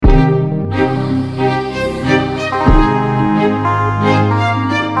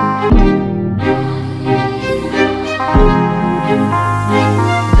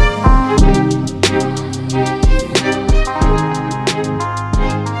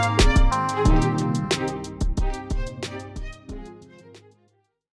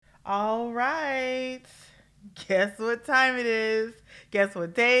All right. Guess what time it is? Guess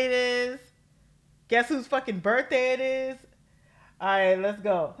what day it is? Guess whose fucking birthday it is? All right, let's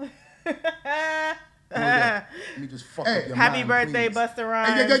go. Let me just fuck up your Happy mind, birthday, please. Busta Hey,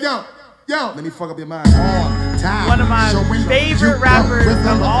 Rhymes. yo. Let me fuck up your mind. On time. One of my favorite rappers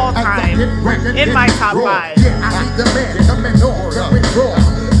of all time. In my top 5. Yeah, I need the man coming on, coming raw.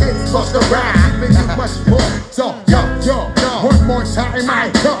 It's Busta Rhymes, giving you much more. So, yo, one more time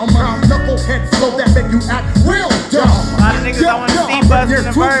I come. Knucklehead flow that make you act real dumb. A lot of niggas don't want to see Busta in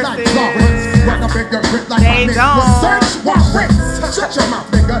the verses. They don't. Search warrants. Shut your mouth,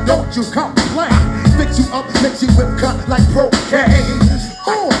 nigga, don't you complain. Fix you up, makes you whip cut like propane.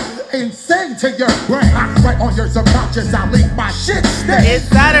 Insane to your brain. Right on your subconscious, I'll leave my shit stay. It's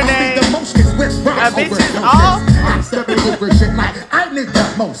Saturday. The motions with A bitch is off. I'm stepping over shit like I need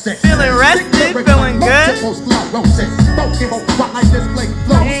the most. Feeling rested, feeling good. While I display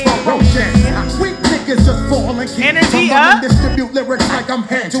flows ferocious. Weak niggas just fall and keep Energy up. Distribute lyrics like I'm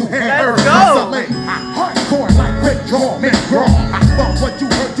hand to hand. Let's go. Hardcore like Rick Draw, But what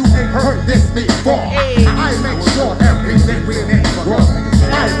you ain't heard this before. I make sure everything remains raw.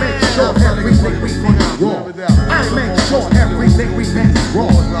 I make sure everything remains raw. I make sure everything remains raw.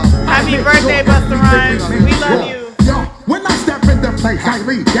 Happy birthday, Busta Rhymes. We love you. Yo, when I step in the place, I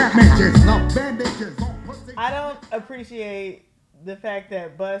leave damages, no bandages. I don't appreciate the fact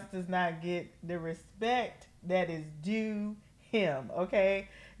that Bus does not get the respect that is due him, okay?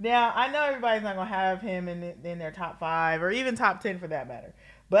 Now, I know everybody's not going to have him in their top 5 or even top 10 for that matter.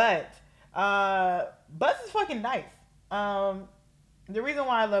 But Bus is fucking nice. The reason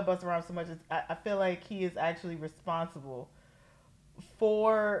why I love Busta Rhymes so much is I feel like he is actually responsible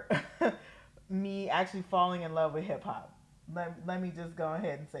for me actually falling in love with hip hop. Let me just go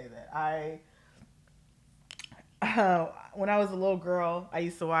ahead and say that. When I was a little girl, I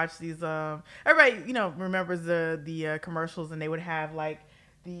used to watch these. Everybody, remembers the commercials, and they would have like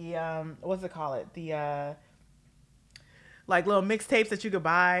the what's it called? The like little mixtapes that you could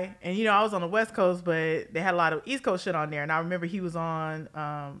buy. And I was on the West Coast, but they had a lot of East Coast shit on there. And I remember he was on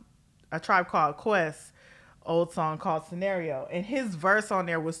A Tribe Called Quest old song called Scenario, and his verse on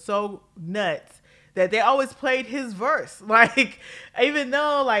there was so nuts that they always played his verse. Like, even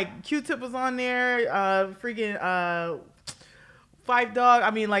though like Q-Tip was on there, freaking Five Dog. I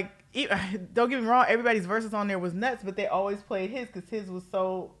mean, like, don't get me wrong, everybody's verses on there was nuts, but they always played his because his was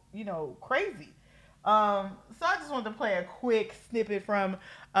so crazy. So I just wanted to play a quick snippet from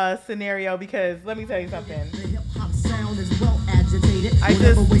Scenario because let me tell you something.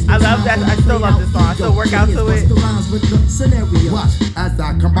 I love that. I still love this song. I still work out to it. Watch as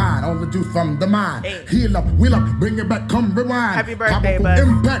I combine all the juice from the mind. Hey. Heal up, wheel up, bring it back, come rewind. Happy birthday, Powerful bud.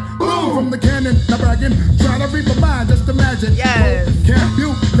 impact, boom from the cannon, the bragging. Try to read my mind, just imagine. Yes.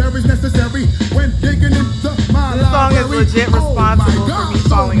 Vocabulary necessary when digging into my This song is legit responsible for me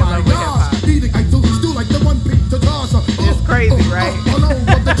falling in love with hip hop. Eating, I do like the one piece to toss. It's crazy, right? All over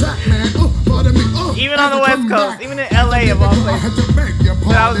the track, man. Pardon me. Even on the West Coast, even in LA of all places.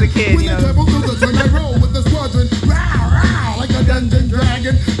 When I was a kid, When the devil through the turn, I roll with the squadron. Row, like a dungeon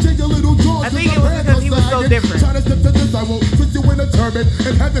dragon. Change a little jaw. I think it was because he was so different. Try to step to this, I will twist you in a turban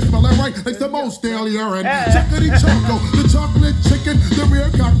and have it smelling right like the most stale urine. Chocolate choco, the chocolate chicken, the rear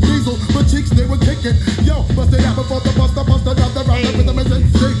cock diesel, my cheeks they were kicking. Yo, bust it out before the buster, drop the round the rhythm and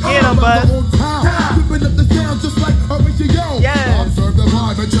shake. Get 'em, bud. Whipping up the sound just like Horatio. Yes. Observe the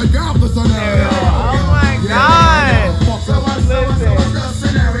vibe and check out the scenario. Oh my God.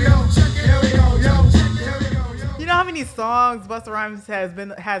 You know how many songs Busta Rhymes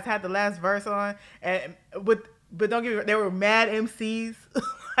has had the last verse on, but don't get me wrong, they were mad MCs,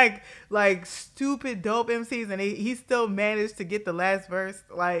 like stupid dope MCs, and he still managed to get the last verse.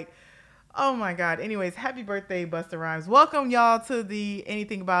 Like, oh my God. Anyways, happy birthday, Busta Rhymes. Welcome y'all to the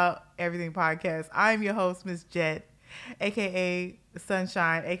Anything About Everything podcast. I'm your host, Miss Jet, aka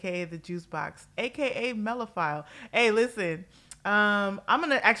Sunshine, aka the Juice Box, aka Mellophile. Hey, listen, I'm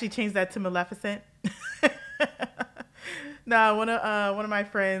gonna actually change that to Maleficent. No, one of my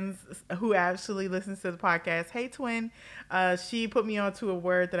friends who actually listens to the podcast, hey twin, she put me onto a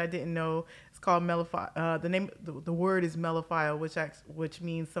word that I didn't know. It's called mellophile. The word is mellophile, which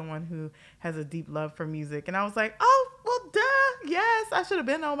means someone who has a deep love for music. And I was like, oh well, duh, yes, I should have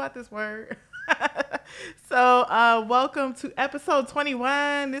been known about this word. So welcome to episode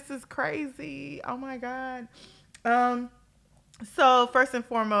 21. This is crazy. Oh my God. So first and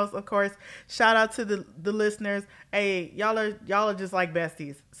foremost, of course, shout out to the listeners. Hey, y'all are just like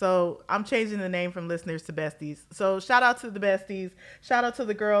besties. So I'm changing the name from listeners to besties. So shout out to the besties. Shout out to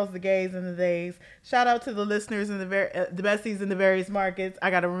the girls, the gays, and the days. Shout out to the listeners and the besties in the various markets.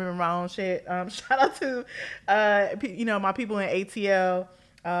 I gotta remember my own shit. Shout out to my people in ATL.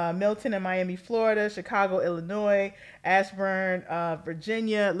 Milton and Miami, Florida, Chicago, Illinois, Ashburn,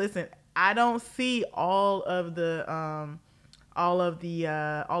 Virginia. Listen, I don't see all of the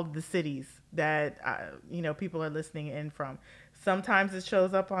cities that people are listening in from. Sometimes it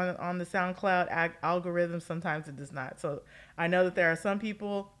shows up on the SoundCloud algorithm. Sometimes it does not. So I know that there are some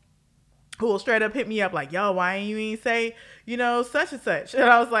people who will straight up hit me up like, yo, why you ain't say, such and such? And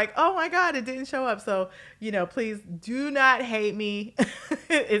I was like, oh my God, it didn't show up. So, please do not hate me.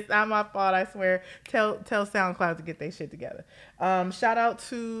 It's not my fault, I swear. Tell SoundCloud to get their shit together. Shout out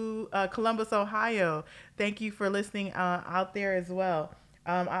to Columbus, Ohio. Thank you for listening out there as well.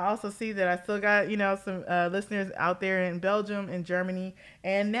 I also see that I still got, some listeners out there in Belgium, in Germany,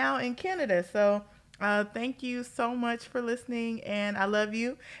 and now in Canada. So thank you so much for listening, and I love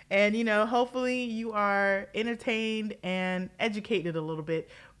you. And, hopefully you are entertained and educated a little bit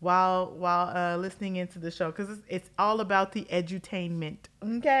while listening into the show, because it's all about the edutainment.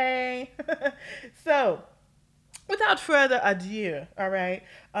 Okay? So, without further ado, all right,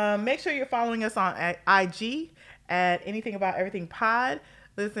 make sure you're following us on IG at Anything About Everything Pod.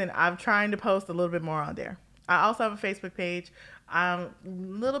 Listen, I'm trying to post a little bit more on there. I also have a Facebook page. I'm a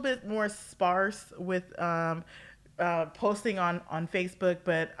little bit more sparse with posting on Facebook,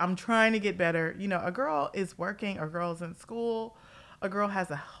 but I'm trying to get better. A girl is working, a girl's in school, a girl has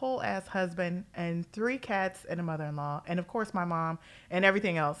a whole ass husband and 3 cats and a mother-in-law, and of course my mom and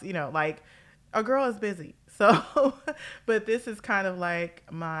everything else. Like, a girl is busy. So, but this is kind of like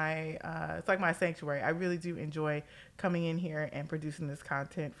it's like my sanctuary. I really do enjoy coming in here and producing this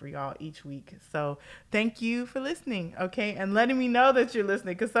content for y'all each week. So thank you for listening. Okay. And letting me know that you're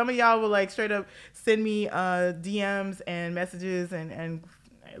listening. Cause some of y'all will like straight up send me, DMs and messages, and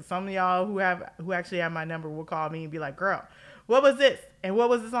some of y'all who actually have my number will call me and be like, girl, what was this? And what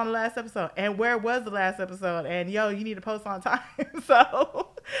was this on the last episode? And where was the last episode? And yo, you need to post on time. So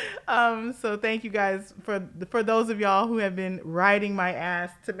thank you guys for those of y'all who have been riding my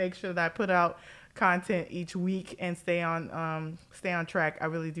ass to make sure that I put out content each week and stay on track. I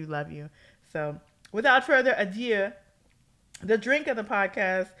really do love you. So without further ado, the drink of the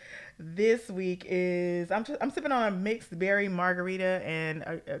podcast this week is I'm sipping on a mixed berry margarita, and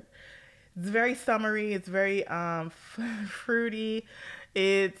it's very summery. It's very fruity.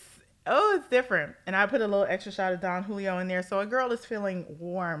 It's different. And I put a little extra shot of Don Julio in there, so a girl is feeling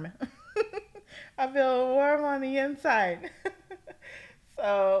warm. I feel warm on the inside.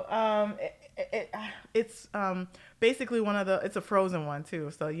 So it's basically it's a frozen one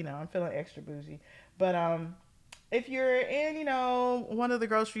too. So I'm feeling extra bougie. But if you're in one of the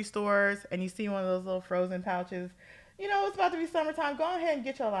grocery stores and you see one of those little frozen pouches, it's about to be summertime. Go ahead and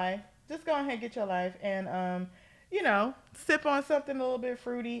get your life. Just go ahead and get your life and, sip on something a little bit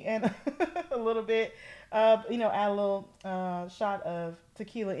fruity and a little bit, add a little shot of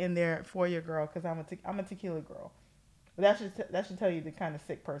tequila in there for your girl, because I'm a tequila girl. That should tell you the kind of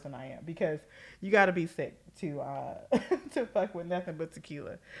sick person I am, because you got to be sick to to fuck with nothing but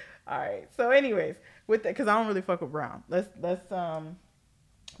tequila. All right. So, anyways, with that, because I don't really fuck with brown. Let's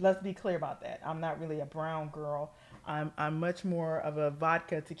be clear about that. I'm not really a brown girl. I'm much more of a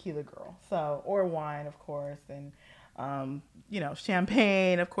vodka tequila girl. So, or wine, of course, and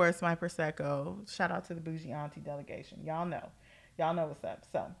champagne, of course, my Prosecco. Shout out to the Bougie Auntie delegation. Y'all know what's up.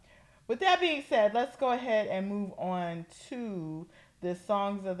 So, with that being said, let's go ahead and move on to the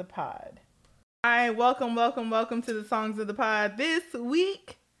songs of the pod. All right, welcome to the songs of the pod this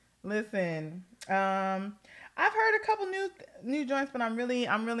week. Listen, I've heard a couple new joints, but I'm really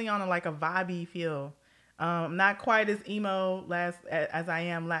on a vibey feel. Not quite as emo as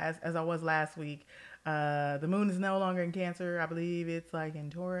I was last week. The moon is no longer in Cancer. I believe it's like in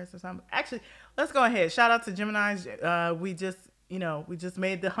Taurus or something. Actually, let's go ahead. Shout out to Geminis. We just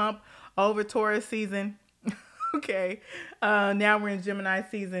made the hump over Taurus season. Okay. Now we're in Gemini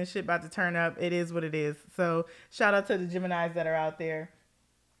season. Shit about to turn up. It is what it is. So shout out to the Geminis that are out there.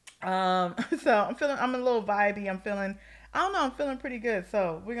 So I'm a little vibey. I'm feeling pretty good.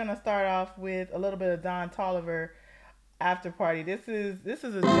 So we're going to start off with a little bit of Don Toliver, After Party. This is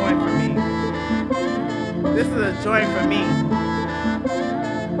a joint for me. This is a joint for me.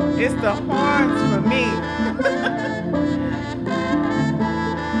 It's the horns for me.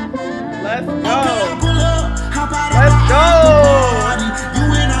 Let's go. Let's go. You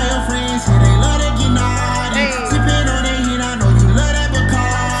and all your friends say they love to get naughty. Sipping on it, I know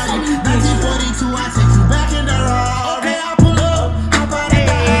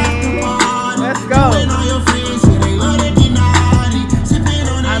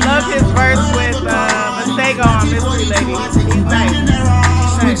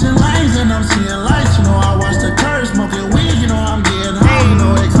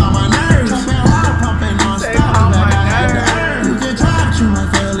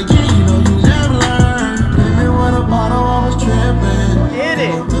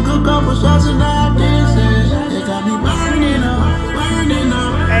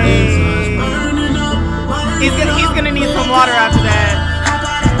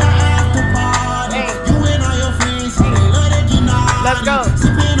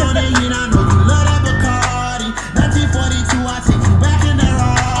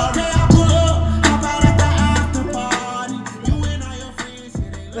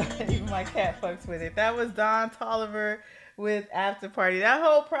Even my cat fucks with it. That was Don Toliver with After Party. That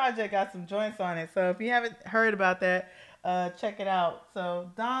whole project got some joints on it. So if you haven't heard about that, check it out.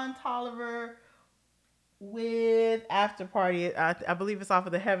 So Don Toliver with After Party. I believe it's off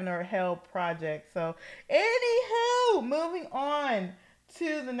of the Heaven or Hell project. So anywho, moving on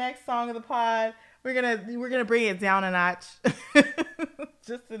to the next song of the pod. We're gonna bring it down a notch.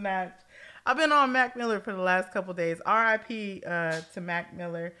 Just a notch. I've been on Mac Miller for the last couple days. R.I.P. To Mac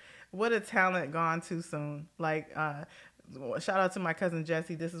Miller. What a talent gone too soon. Like, shout out to my cousin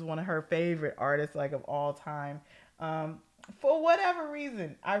Jessie. This is one of her favorite artists, like, of all time. For whatever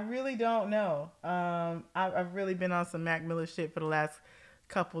reason, I really don't know. I've really been on some Mac Miller shit for the last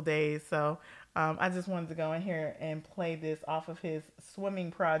couple days. So I just wanted to go in here and play this off of his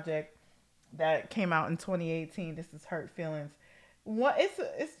Swimming project that came out in 2018. This is Hurt Feelings. What it's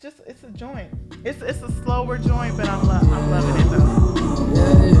a joint. It's a slower joint, but I'm loving it though.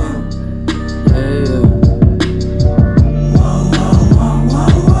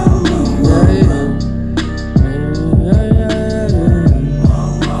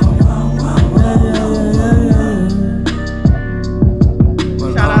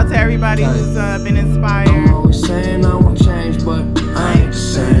 Shout out to everybody who's been inspired. I'm always saying I won't change, but I ain't the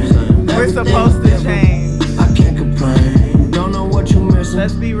same. We're supposed to change. I can't complain. Don't know what you missing.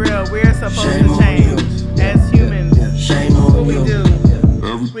 Let's be real. We're supposed to change as humans. Shame on What we you. do.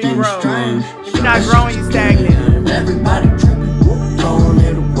 We grow. If you're not growing, you stagnant. Everybody tripping, throwing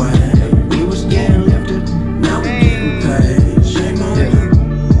it away. We was getting lifted, now we getting paid. Shame on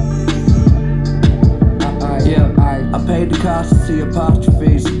you. Yeah, I paid the cost to see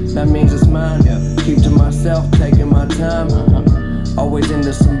apostrophes. That means it's mine. Keep to myself, taking my time. Always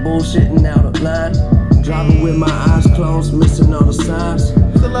into some bullshit and out of line. Driving with my eyes closed, missing all the signs.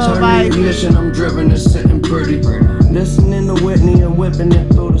 Turn the ignition, I'm driven and sitting pretty. Listening to Whitney and whipping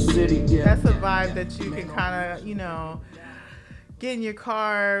it through the city. Yeah. That's a vibe that you can kind of, get in your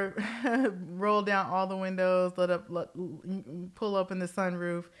car, roll down all the windows, pull up in the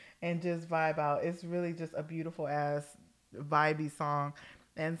sunroof, and just vibe out. It's really just a beautiful ass vibey song.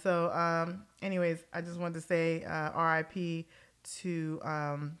 And so, anyways, I just wanted to say R.I.P.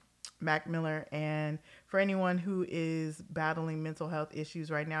 to Mac Miller. And for anyone who is battling mental health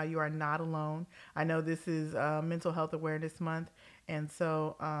issues right now, you are not alone. I know this is Mental Health Awareness Month. And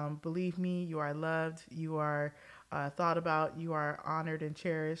so believe me, you are loved. You are thought about. You are honored and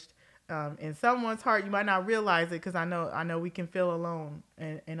cherished. In someone's heart, you might not realize it, because I know we can feel alone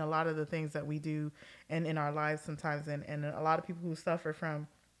in a lot of the things that we do and in our lives sometimes. And a lot of people who suffer from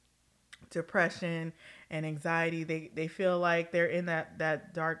depression and anxiety, they feel like they're in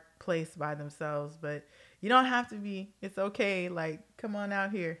that dark place by themselves, but you don't have to be. It's okay. Like, come on out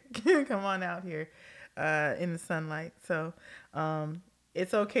here. Come on out here in the sunlight. So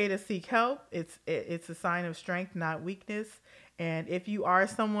it's okay to seek help. It's a sign of strength, not weakness. And if you are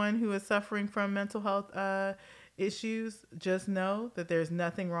someone who is suffering from mental health issues, just know that there's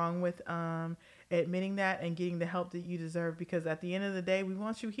nothing wrong with admitting that and getting the help that you deserve, because at the end of the day, we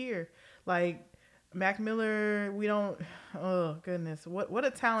want you here. Like Mac Miller, we don't, oh goodness, what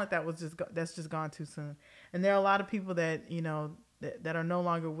a talent that's just gone too soon. And there are a lot of people that, that are no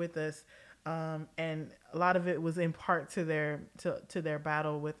longer with us. And a lot of it was in part to their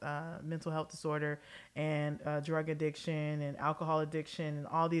battle with mental health disorder and drug addiction and alcohol addiction and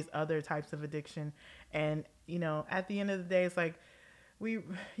all these other types of addiction. And, at the end of the day, it's like, we,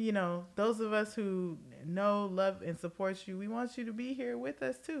 those of us who know, love, and support you, we want you to be here with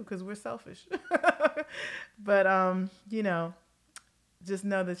us too, because we're selfish. But, just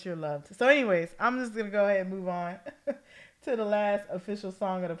know that you're loved. So anyways, I'm just going to go ahead and move on to the last official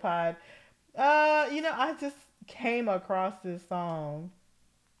song of the pod. I just came across this song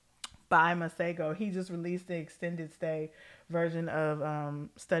by Masego. He just released the extended stay version of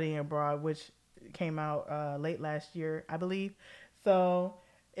Studying Abroad, which came out late last year, I believe. So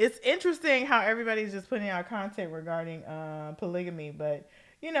it's interesting how everybody's just putting out content regarding polygamy, but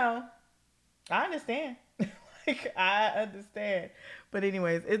I understand. I understand. But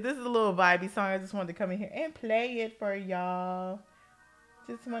anyways, this is a little vibey song. I just wanted to come in here and play it for y'all.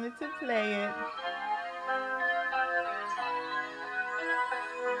 Just wanted to play it.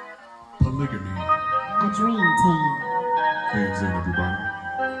 Polygamy. A dream team. Hands in, everybody.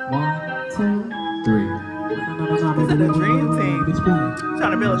 1, 2, 3. This is a dream team. Explain.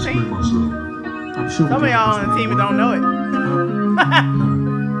 Trying to build a Explain team. myself. I'm sure Some of y'all on the team don't know it.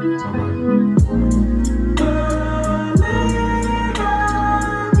 It's all right.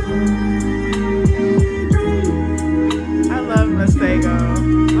 I love Masego.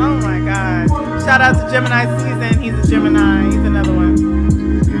 Oh my God. Shout out to Gemini Season. He's a Gemini. He's another one.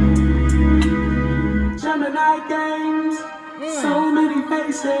 my games. So many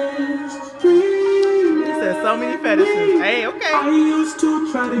faces. Dreaming. He said so many fetishes. Hey, okay. I used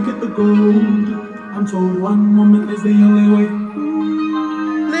to try to get the gold. I'm told one woman is the only way.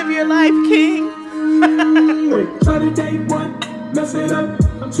 Live your life, king. Try to date one, mess it up.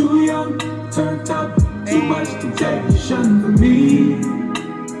 I'm too young, turned up. Too much temptation for me.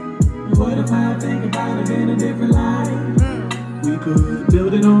 What if I think about it in a different light? We could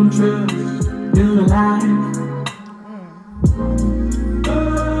build it on trust, build a life.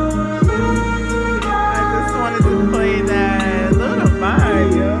 I just wanted to play that little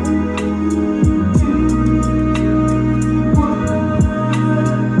vibe, yo.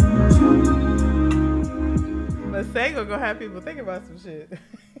 Masego gonna have people think about some shit.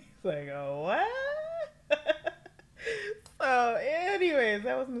 It's like, oh, what? So, anyways,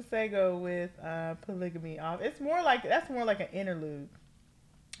 that was Masego with Polygamy off. That's more like an interlude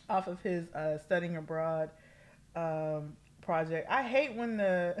off of his studying abroad project. I hate when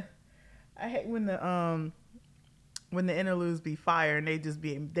the interludes be fire and they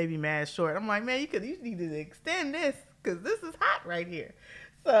be mad short. I'm like, man, you need to extend this because this is hot right here.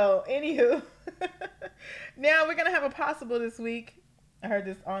 So, anywho, now we're gonna have a possible this week. I heard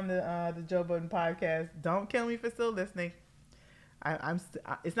this on the Joe Budden podcast. Don't kill me for still listening.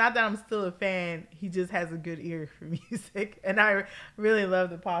 It's not that I'm still a fan. He just has a good ear for music, and I really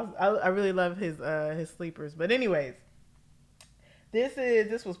love I really love his sleepers. But anyways,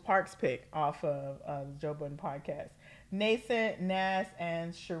 this was Park's pick off of the Joe Budden podcast. Nathan, Nas,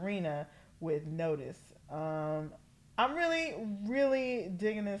 and Sharina with Notice. I'm really, really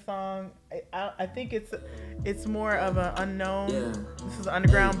digging this song. I think it's more of an unknown. Yeah. This is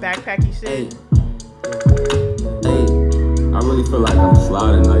underground backpacky shit. Hey, I really feel like I'm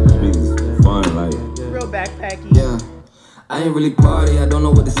sliding. Like this beat is fun. Like real backpacky. Yeah. I ain't really party, I don't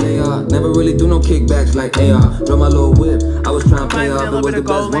know what to say, never really do no kickbacks like AR. Drove my little whip, I was trying to pay off. It was the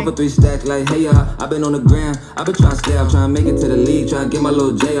best 1 for 3 stack like hey I been on the gram, I been trying to stay out, trying to make it to the league, trying to get my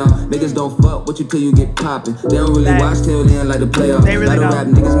little J off. Niggas don't fuck with you till you get poppin'. They don't really watch till then like the playoffs. They really don't. Rap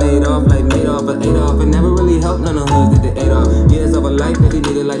niggas made off like made off or ate off. It never really helped none of hoods that they ate off. Years of a life that they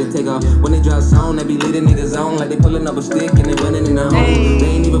needed like to take off. When they drop song, they be leading niggas on like they pulling up a stick and they running in the home.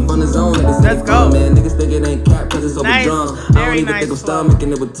 They ain't even from the zone, like they Let's go. Man, niggas think it ain't cap cause it's over drums. I don't even think start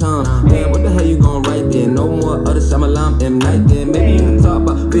making it with tongue. Man, what the hell you gon' write there? No more other Shyamalan M. Night then. Maybe you can talk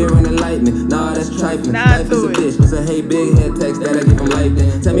about fear and enlightenment. Nah, that's trifling. Life is a bitch. It's a hey big head text that I get from life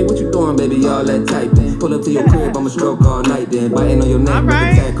then. Tell me what you doing, baby, all that type then. Pull up to your crib, I'ma stroke all night then. Biting on your neck,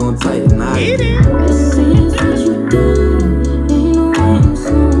 right. Attack on Titan. Eat it. My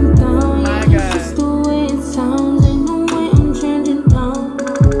God.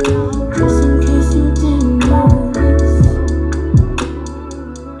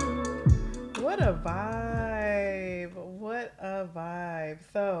 What a vibe.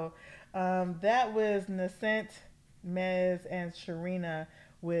 So that was Nascent, Mez, and Sharina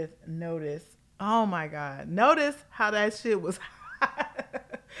with Notice. Oh my God. Notice how that shit was hot.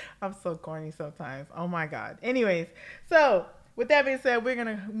 I'm so corny sometimes. Oh my God. Anyways, so with that being said, we're going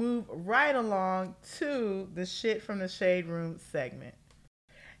to move right along to the Shit from the Shade Room segment.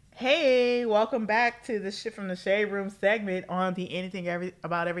 Hey, welcome back to the Shit from the Shade Room segment on the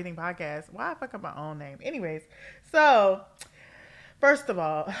About Everything podcast. Why I fuck up my own name? Anyways, so first of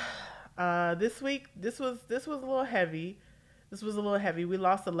all, this week this was a little heavy. This was a little heavy. We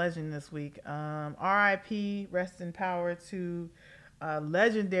lost a legend this week. R.I.P. Rest in power to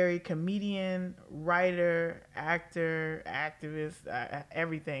legendary comedian, writer, actor, activist,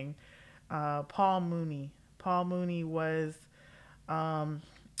 everything. Paul Mooney. Paul Mooney was.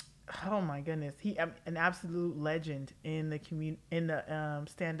 Oh my goodness, he an absolute legend in the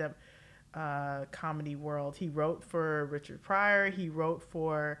stand-up comedy world. He wrote for Richard Pryor. He wrote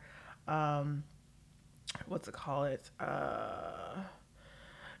for In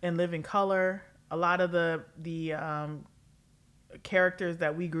Living Color. A lot of the characters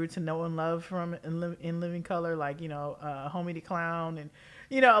that we grew to know and love from in Living Color, like Homie the Clown, and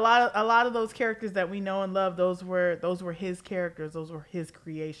a lot of those characters that we know and love, those were his characters, those were his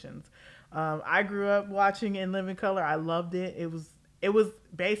creations. I grew up watching In Living Color. I loved it. It was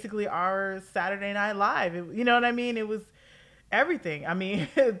basically our Saturday Night Live. You know what I mean? It was everything. I mean,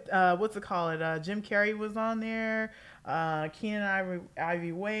 Jim Carrey was on there. Keenan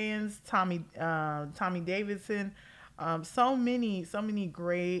Ivory Wayans, Tommy Davidson. So many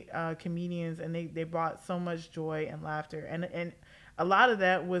great comedians, and they brought so much joy and laughter, and a lot of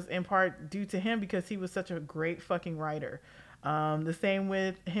that was in part due to him because he was such a great fucking writer. The same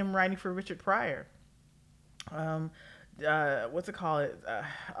with him writing for Richard Pryor. A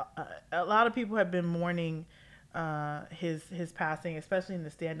lot of people have been mourning his passing, especially in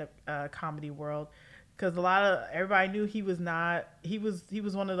the stand-up comedy world, because everybody knew he was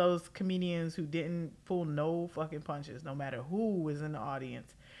one of those comedians who didn't pull no fucking punches, no matter who was in the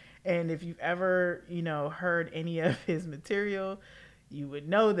audience. And if you've ever heard any of his material, you would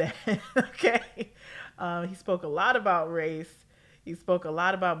know that. Okay, he spoke a lot about race. He spoke a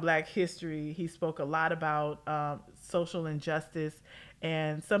lot about Black history. He spoke a lot about social injustice.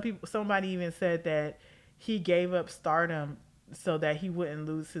 And somebody even said that he gave up stardom so that he wouldn't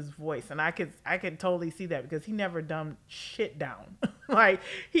lose his voice. And I could totally see that, because he never dumbed shit down. Like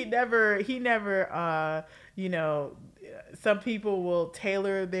he never, some people will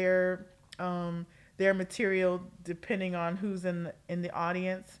tailor their material depending on who's in the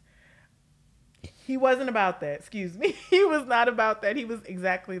audience. He wasn't about that. Excuse me. He was not about that. He was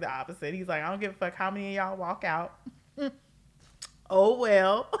exactly the opposite. He's like, I don't give a fuck how many of y'all walk out. Oh,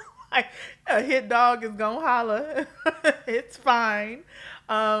 well, a hit dog is gonna holler. It's fine.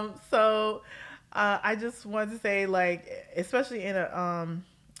 So I just wanted to say, like, especially in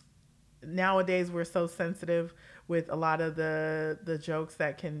nowadays, we're so sensitive with a lot of the jokes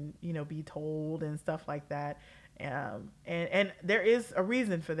that can, be told and stuff like that. And there is a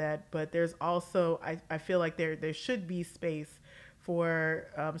reason for that, but there's also, I feel like there should be space for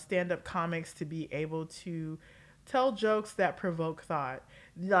stand-up comics to be able to tell jokes that provoke thought.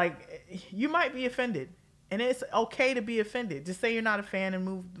 Like, you might be offended, and it's okay to be offended. Just say you're not a fan and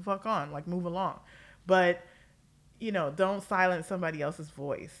move the fuck on, like move along. But, don't silence somebody else's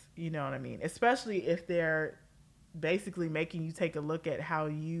voice. You know what I mean? Especially if they're basically making you take a look at how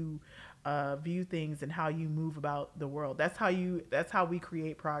you view things and how you move about the world. That's how we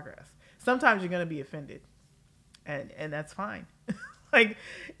create progress. Sometimes you're going to be offended, and that's fine. Like,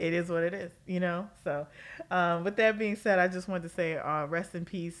 it is what it is, So with that being said, I just wanted to say rest in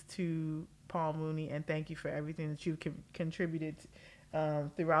peace to Paul Mooney, and thank you for everything that you've contributed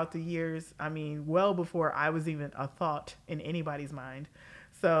throughout the years. I mean, well before I was even a thought in anybody's mind.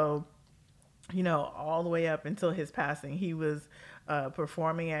 So, all the way up until his passing, he was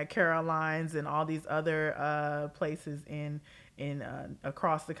performing at Caroline's and all these other places in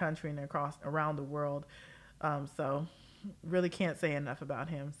across the country and around the world. So really can't say enough about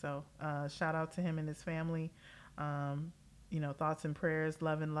him. So shout out to him and his family. Thoughts and prayers,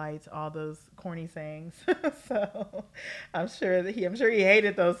 love and light, all those corny sayings. So I'm sure he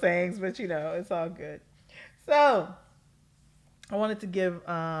hated those sayings, but it's all good. So I wanted to give,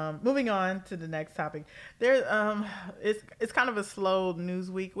 moving on to the next topic. It's kind of a slow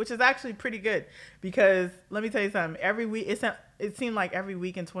news week, which is actually pretty good, because let me tell you something. Every week, it seemed like every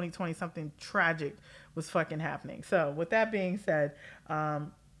week in 2020 something tragic was fucking happening. So with that being said,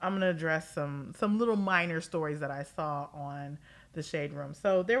 I'm gonna address some little minor stories that I saw on the Shade Room.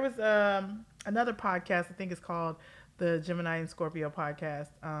 So there was another podcast, I think it's called the Gemini and Scorpio podcast,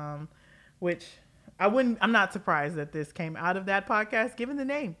 which I'm not surprised that this came out of that podcast, given the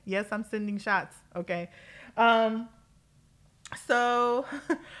name. Yes, I'm sending shots. Okay. So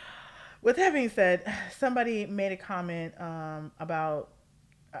with that being said, somebody made a comment about,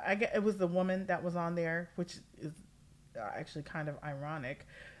 I guess it was the woman that was on there, which is actually kind of ironic,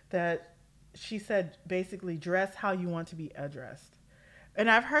 that she said basically dress how you want to be addressed. And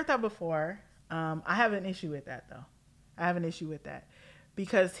I've heard that before. I have an issue with that, though. I have an issue with that,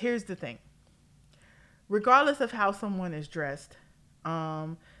 because here's the thing. Regardless of how someone is dressed,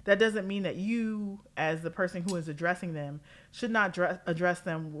 that doesn't mean that you, as the person who is addressing them, should not address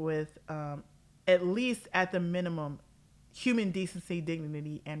them with, at least at the minimum, human decency,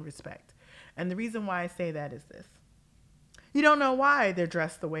 dignity, and respect. And the reason why I say that is this. You don't know why they're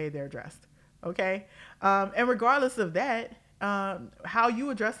dressed the way they're dressed, okay? And regardless of that, how you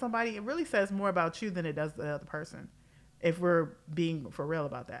address somebody, it really says more about you than it does the other person, if we're being for real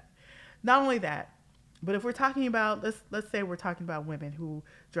about that. Not only that, but if we're talking about, let's say we're talking about women who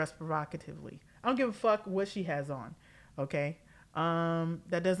dress provocatively. I don't give a fuck what she has on, okay?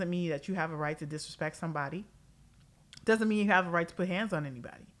 That doesn't mean that you have a right to disrespect somebody. Doesn't mean you have a right to put hands on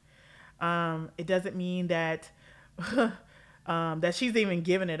anybody. It doesn't mean that that she's even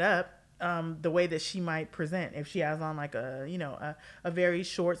giving it up the way that she might present. If she has on like a very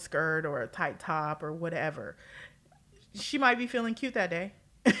short skirt or a tight top or whatever, she might be feeling cute that day.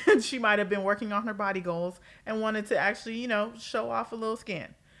 She might have been working on her body goals and wanted to actually, show off a little skin.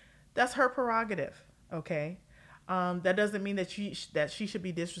 That's her prerogative, okay? That doesn't mean that she should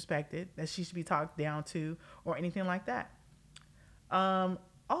be disrespected, that she should be talked down to, or anything like that.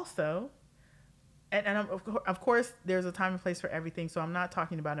 Also, and of course, there's a time and place for everything. So I'm not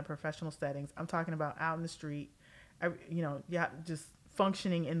talking about in professional settings. I'm talking about out in the street, just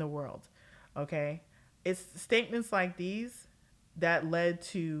functioning in the world, okay? it's statements like these that led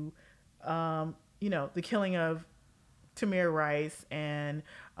to, the killing of Tamir Rice and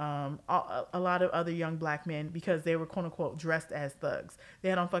a lot of other young black men because they were quote unquote dressed as thugs. They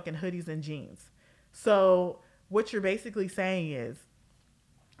had on fucking hoodies and jeans. So what you're basically saying is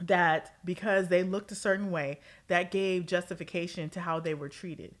that because they looked a certain way, that gave justification to how they were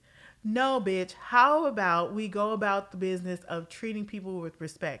treated. No, bitch. How about we go about the business of treating people with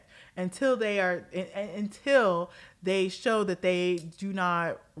respect until until they show that they do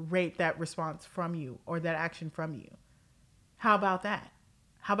not rape that response from you or that action from you. How about that?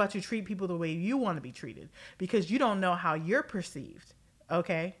 How about you treat people the way you want to be treated? Because you don't know how you're perceived.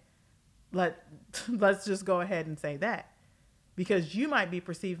 Okay? Let's just go ahead and say that. Because you might be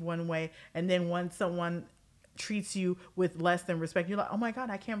perceived one way, and then when someone treats you with less than respect, you're like, oh my God,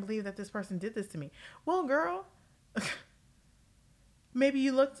 I can't believe that this person did this to me. Well, girl, maybe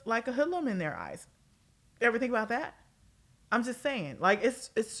you looked like a hoodlum in their eyes. Ever think about that? I'm just saying, like,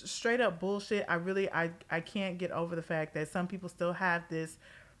 it's straight up bullshit. I can't get over the fact that some people still have this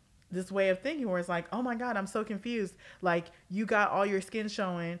way of thinking where it's like, oh my God, I'm so confused. Like, you got all your skin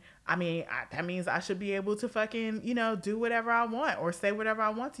showing. I mean, that means I should be able to fucking, do whatever I want or say whatever I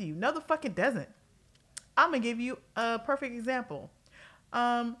want to you. No, the fuck it doesn't. I'm going to give you a perfect example.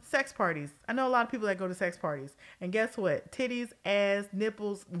 Sex parties. I know a lot of people that go to sex parties. And guess what? Titties, ass,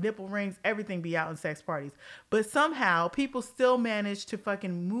 nipples, nipple rings, everything be out in sex parties. But somehow people still manage to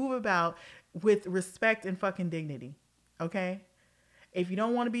fucking move about with respect and fucking dignity. Okay? If you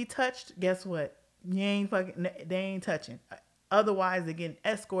don't want to be touched, guess what? They ain't touching. Otherwise, they're getting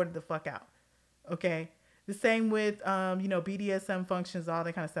escorted the fuck out. Okay? The same with, BDSM functions, all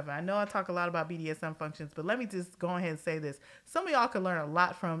that kind of stuff. I know I talk a lot about BDSM functions, but let me just go ahead and say this. Some of y'all can learn a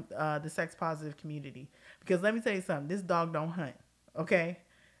lot from the sex positive community. Because let me tell you something. This dog don't hunt. Okay?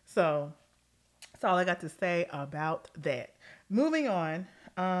 So, that's all I got to say about that. Moving on.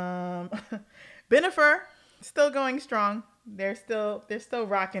 Bennifer, still going strong. They're still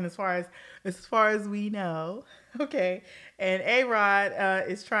rocking as far as we know. Okay. And A-Rod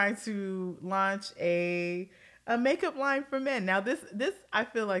is trying to launch a makeup line for men. Now this I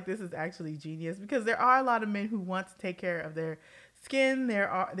feel like this is actually genius because there are a lot of men who want to take care of their skin. There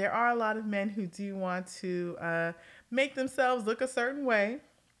are a lot of men who do want to make themselves look a certain way.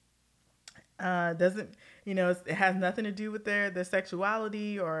 Doesn't, it has nothing to do with their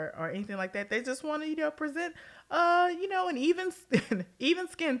sexuality or anything like that. They just want to, present, an even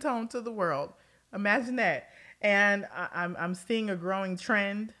skin tone to the world. Imagine that. And I'm seeing a growing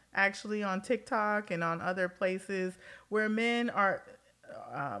trend actually on TikTok and on other places where men are,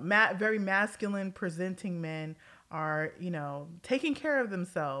 very masculine presenting men are, taking care of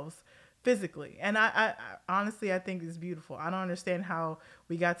themselves physically. And I honestly, I think it's beautiful. I don't understand how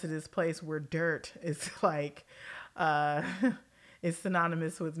we got to this place where dirt is like, is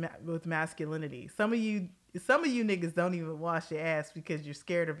synonymous with masculinity. Some of you niggas don't even wash your ass because you're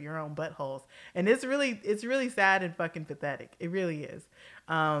scared of your own buttholes. And it's really sad and fucking pathetic. It really is.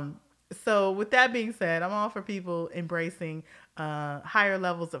 So with that being said, I'm all for people embracing higher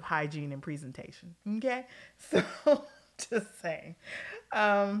levels of hygiene and presentation. Okay? So just saying.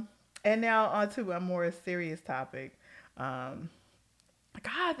 And now on to a more serious topic. I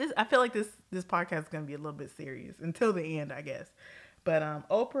feel like this podcast is going to be a little bit serious until the end, I guess. But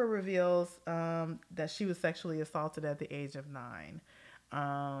Oprah reveals that she was sexually assaulted at the age of 9.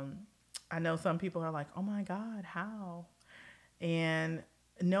 I know some people are like, oh my God, how? And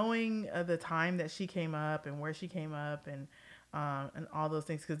knowing the time that she came up and where she came up and all those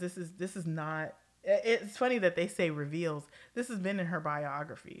things, because this is not. It's funny that they say reveals. This has been in her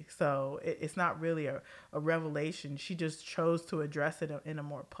biography. So it's not really a revelation. She just chose to address it in a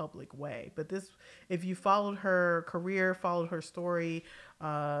more public way. But this, if you followed her career, followed her story,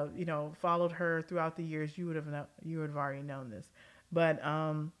 followed her throughout the years, you would have already known this. But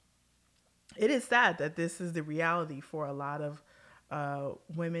it is sad that this is the reality for a lot of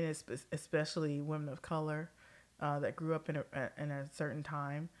women, especially women of color that grew up in a certain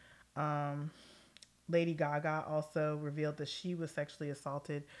time. Lady Gaga also revealed that she was sexually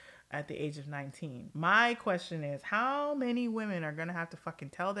assaulted at the age of 19. My question is, how many women are going to have to fucking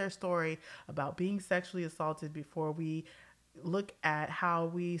tell their story about being sexually assaulted before we look at how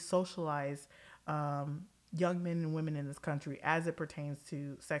we socialize young men and women in this country as it pertains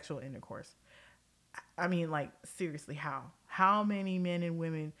to sexual intercourse? I mean, like, seriously, how many men and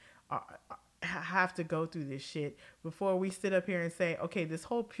women have to go through this shit before we sit up here and say, okay, this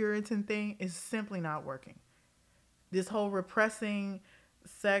whole Puritan thing is simply not working. This whole repressing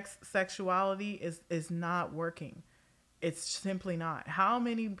sexuality is not working. It's simply not. How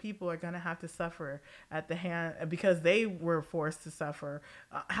many people are going to have to suffer at the hand because they were forced to suffer?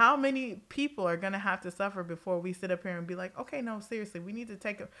 How many people are going to have to suffer before we sit up here and be like, okay, no, seriously, we need to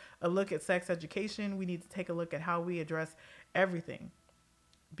take a look at sex education. We need to take a look at how we address everything,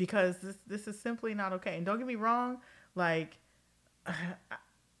 because this is simply not okay. And don't get me wrong, like,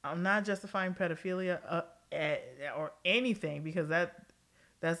 I'm not justifying pedophilia or anything, because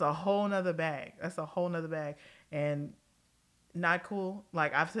that's a whole nother bag. That's a whole nother bag. And not cool.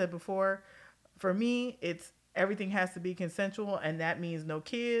 Like I've said before, for me, it's everything has to be consensual, and that means no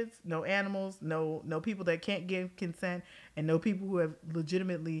kids, no animals, no people that can't give consent, and no people who have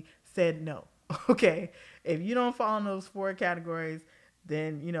legitimately said no. Okay, if you don't fall in those 4 categories,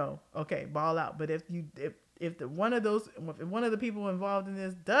 then okay, ball out. But if one of the people involved in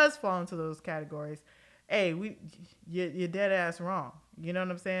this does fall into those categories, hey, you're dead ass wrong. You know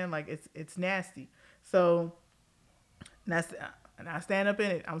what I'm saying? Like it's nasty. So. And I stand up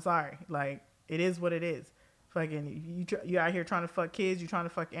in it. I'm sorry. Like, it is what it is. Fucking, you out here trying to fuck kids. You're trying to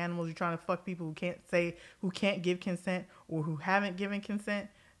fuck animals. You're trying to fuck people who can't give consent or who haven't given consent.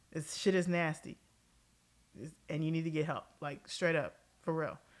 This shit is nasty. And you need to get help. Like, straight up. For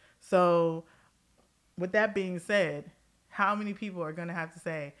real. So, with that being said, how many people are going to have to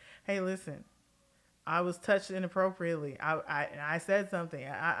say, hey, listen, I was touched inappropriately. I said something.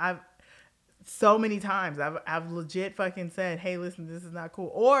 I've so many times I've legit fucking said, hey, listen, this is not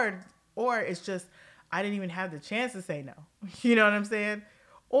cool. Or it's just, I didn't even have the chance to say no. You know what I'm saying?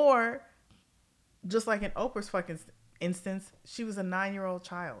 Or just like in Oprah's fucking instance, she was a 9-year-old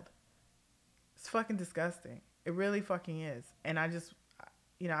child. It's fucking disgusting. It really fucking is. And I just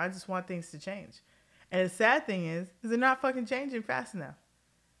want things to change. And the sad thing is they're not fucking changing fast enough.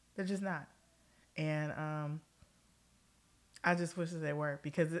 They're just not. And, I just wish that they were,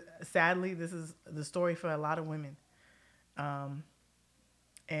 because sadly, this is the story for a lot of women.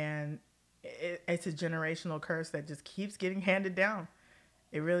 And it's a generational curse that just keeps getting handed down.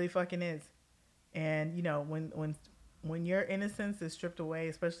 It really fucking is. And, when your innocence is stripped away,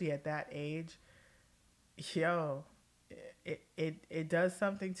 especially at that age, it does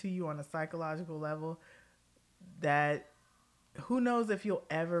something to you on a psychological level that who knows if you'll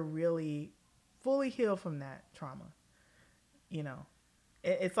ever really fully heal from that trauma.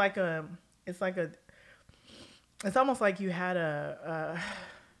 It's almost like you had a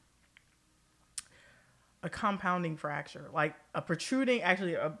compounding fracture, like a protruding,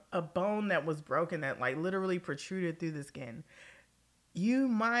 actually a bone that was broken that like literally protruded through the skin. You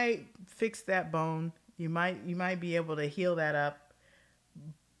might fix that bone. You might be able to heal that up,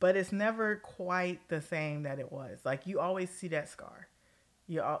 but it's never quite the same that it was. Like you always see that scar.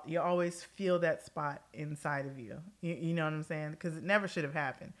 You always feel that spot inside of you. You know what I'm saying? Because it never should have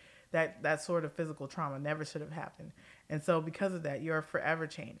happened. That sort of physical trauma never should have happened. And so because of that, you're forever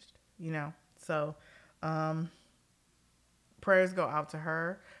changed. So prayers go out to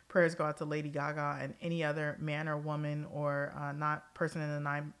her. Prayers go out to Lady Gaga and any other man or woman or not person in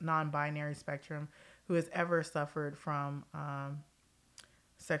the non-binary spectrum who has ever suffered from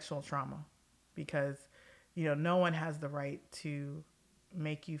sexual trauma, because no one has the right to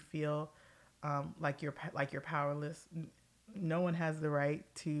make you feel like you're powerless. No one has the right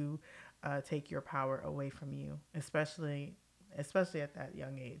to take your power away from you, especially at that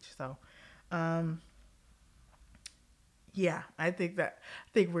young age. So I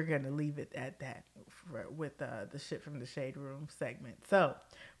think we're gonna leave it at that with the shit from the Shade Room segment. So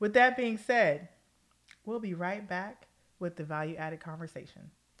with that being said, we'll be right back with the value added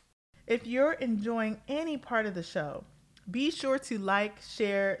conversation. If you're enjoying any part of the show, be sure to like,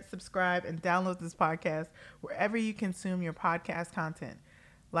 share, subscribe, and download this podcast wherever you consume your podcast content.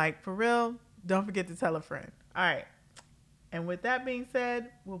 Like, for real, don't forget to tell a friend. All right. And with that being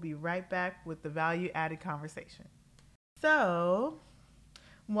said, we'll be right back with the value-added conversation. So,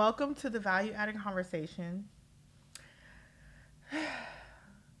 welcome to the value-added conversation.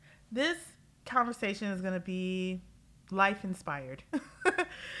 This conversation is going to be life-inspired.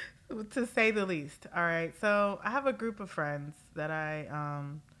 To say the least. All right. So I have a group of friends that I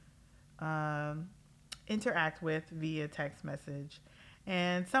interact with via text message.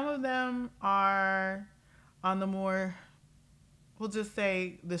 And some of them are on the more, we'll just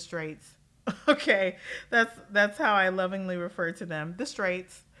say the straights. Okay. That's how I lovingly refer to them. The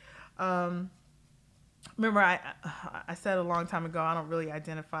straights. Remember, I said a long time ago, I don't really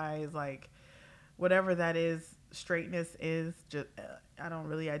identify as like whatever that is, straightness is, just I don't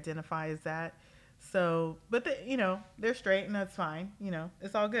really identify as that. So, but they're straight and that's fine.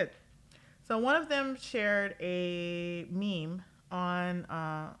 It's all good. So one of them shared a meme on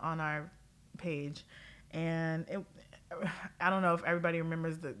our page, and I don't know if everybody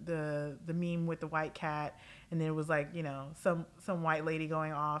remembers the meme with the white cat, and then it was like, some white lady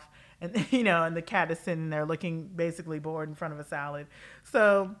going off, and and the cat is sitting there looking basically bored in front of a salad.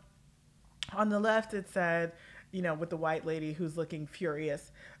 So on the left it said, with the white lady who's looking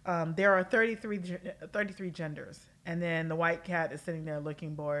furious, there are 33 genders, and then the white cat is sitting there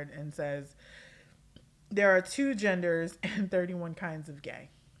looking bored and says, there are 2 genders and 31 kinds of gay.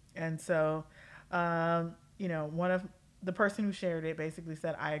 And so, one of the person who shared it basically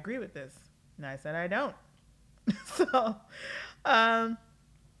said, I agree with this. And I said, I don't. So, I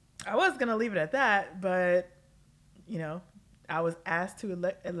was going to leave it at that, but, I was asked to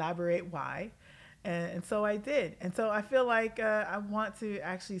elaborate why. And so I did. And so I feel like I want to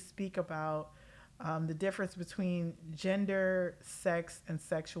actually speak about the difference between gender, sex, and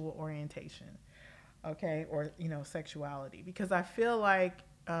sexual orientation. Okay, or sexuality, because I feel like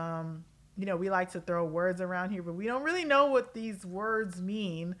we like to throw words around here, but we don't really know what these words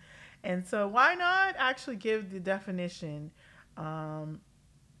mean, and so why not actually give the definition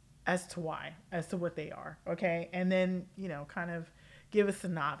as to what they are, okay, and then kind of give a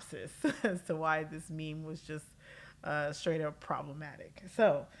synopsis as to why this meme was just straight up problematic.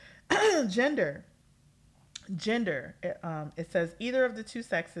 So, gender, it says either of the 2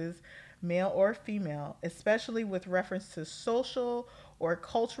 sexes, male or female, especially with reference to social or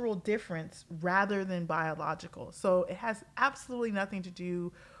cultural difference rather than biological. So it has absolutely nothing to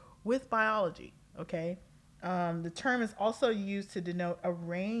do with biology, okay? The term is also used to denote a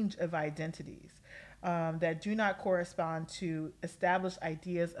range of identities that do not correspond to established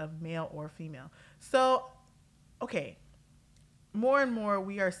ideas of male or female. So, okay, more and more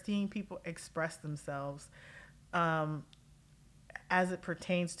we are seeing people express themselves as it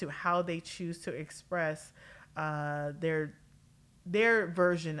pertains to how they choose to express their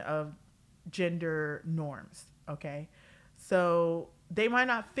version of gender norms. Okay, so they might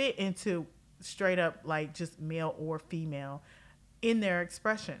not fit into straight up like just male or female in their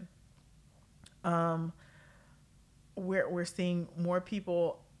expression. We're seeing more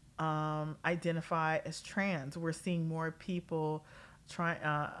people identify as trans. We're seeing more people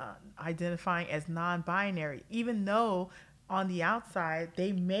identifying as non-binary, even though on the outside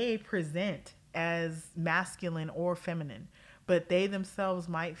they may present as masculine or feminine, but they themselves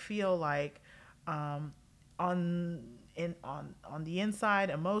might feel like on the inside,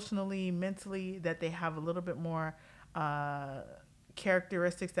 emotionally, mentally, that they have a little bit more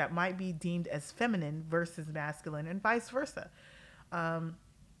characteristics that might be deemed as feminine versus masculine, and vice versa. And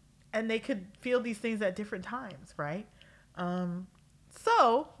they could feel these things at different times, right?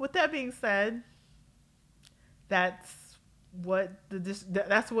 So with that being said, that's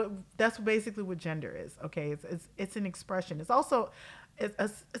basically what gender is. Okay, it's an expression. It's also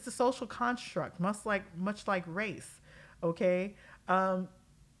it's a social construct, much like race. Okay,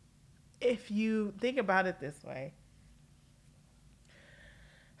 if you think about it this way,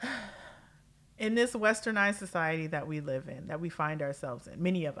 in this westernized society that we live in, that we find ourselves in,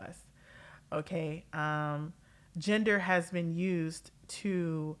 many of us, okay, gender has been used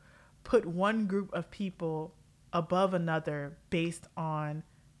to put one group of people above another based on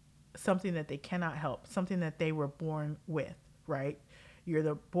something that they cannot help, something that they were born with, right? You're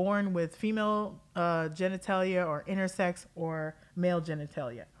either born with female genitalia or intersex or male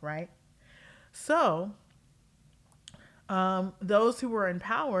genitalia, right? So those who were in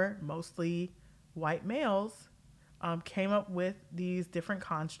power, mostly white males, came up with these different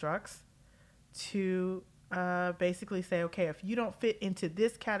constructs to basically say, okay, if you don't fit into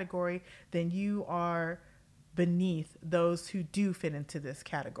this category, then you are beneath those who do fit into this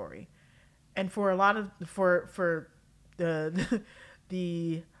category. And for a lot of for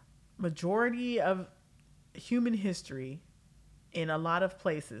the majority of human history, in a lot of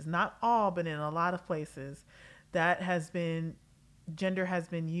places, not all, but in a lot of places, gender has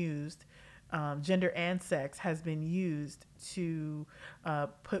been used, gender and sex has been used to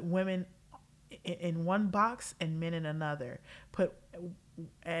put women in one box and men in another.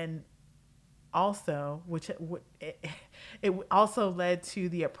 And also, it also led to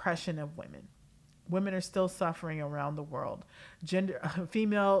the oppression of women. Women are still suffering around the world.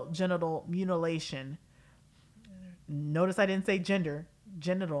 Female genital mutilation. Notice I didn't say gender.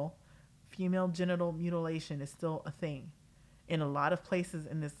 Female genital mutilation is still a thing in a lot of places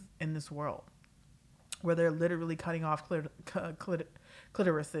in this world, where they're literally cutting off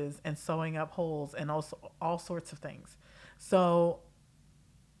clitorises and sewing up holes and also all sorts of things. So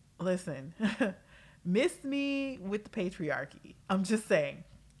listen, miss me with the patriarchy. I'm just saying.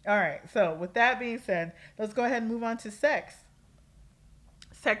 All right. So with that being said, let's go ahead and move on to sex.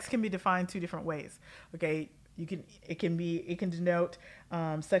 Sex can be defined 2 different ways. Okay. It can denote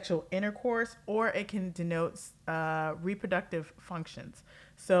sexual intercourse, or it can denote reproductive functions.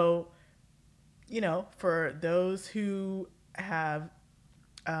 So, for those who have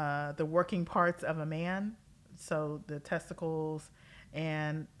the working parts of a man, so the testicles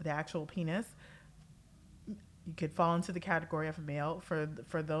and the actual penis, you could fall into the category of a male.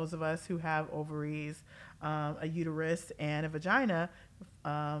 For those of us who have ovaries, a uterus, and a vagina,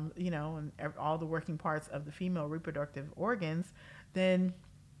 and all the working parts of the female reproductive organs, then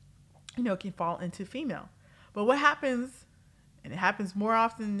it can fall into female. But what happens, and it happens more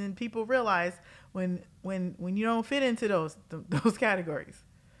often than people realize, when you don't fit into those categories.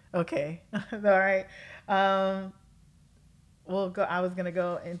 Okay, all right. I was gonna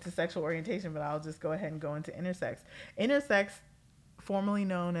go into sexual orientation, but I'll just go ahead and go into intersex. Intersex, formerly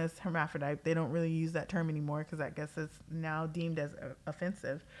known as hermaphrodite, they don't really use that term anymore because I guess it's now deemed as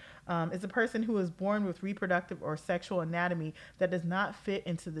offensive. Is a person who is born with reproductive or sexual anatomy that does not fit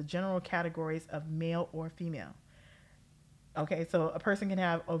into the general categories of male or female. Okay, so a person can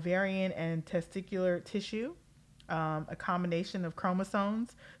have ovarian and testicular tissue, a combination of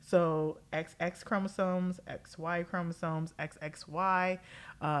chromosomes, so XX chromosomes, XY chromosomes, XXY,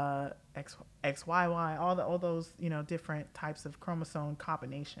 XYY, all those different types of chromosome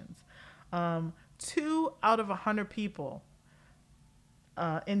combinations. 2 out of 100 people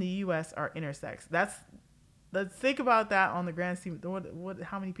in the U.S. are intersex. Let's think about that on the grand scheme.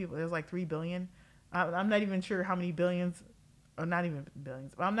 How many people? There's like 3 billion. I'm not even sure how many billions. Or not even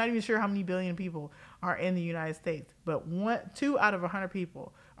billions. I'm not even sure how many billion people are in the United States. But 2 out of 100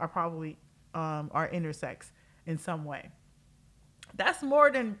 people are probably are intersex in some way. That's more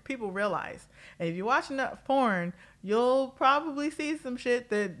than people realize. And if you watch enough porn, you'll probably see some shit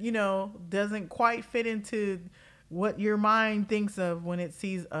that doesn't quite fit into what your mind thinks of when it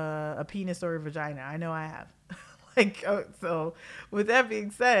sees a penis or a vagina. I know I have. So with that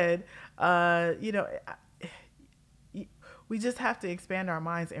being said, we just have to expand our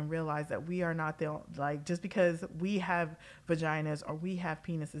minds and realize that we are not just because we have vaginas or we have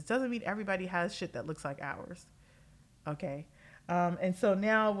penises doesn't mean everybody has shit that looks like ours. Okay. And so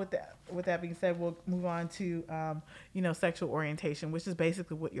now with that being said, we'll move on to, sexual orientation, which is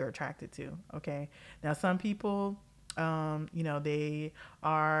basically what you're attracted to. Okay. Now, some people, they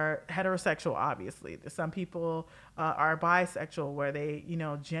are heterosexual, obviously. Some people are bisexual, where they,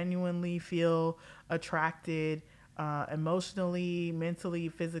 genuinely feel attracted emotionally, mentally,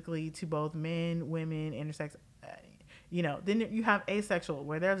 physically to both men, women, intersex. Then you have asexual,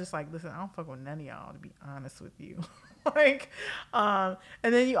 where they're just like, listen, I don't fuck with none of y'all, to be honest with you. And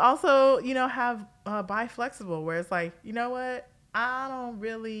then you also, have biflexible, where it's like, you know what? I don't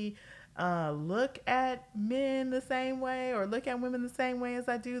really look at men the same way or look at women the same way as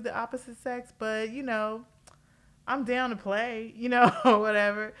I do the opposite sex, but I'm down to play,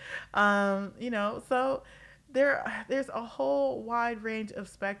 whatever. So there's a whole wide range of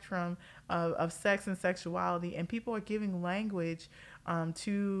spectrum of sex and sexuality, and people are giving language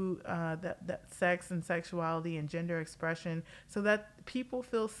to that sex and sexuality and gender expression so that people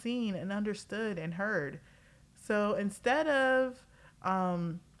feel seen and understood and heard. So instead of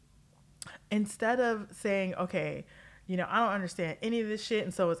saying, okay, I don't understand any of this shit,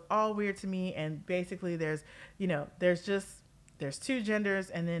 and so it's all weird to me, and basically there's 2 genders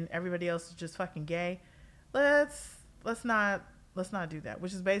and then everybody else is just fucking gay. Let's not do that,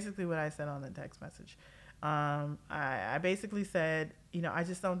 which is basically what I said on the text message. I basically said, I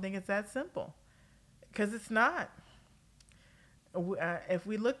just don't think it's that simple, because it's not. If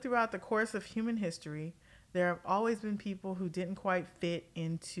we look throughout the course of human history, there have always been people who didn't quite fit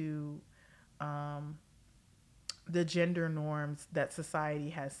into the gender norms that society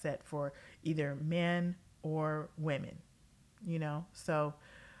has set for either men or women, so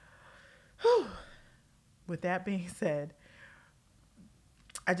whew. With that being said,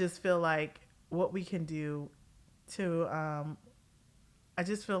 I just feel like what we can do to, I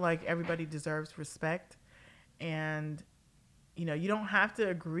just feel like everybody deserves respect, and, you don't have to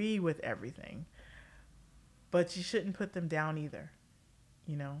agree with everything, but you shouldn't put them down either.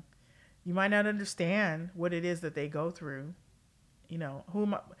 You might not understand what it is that they go through,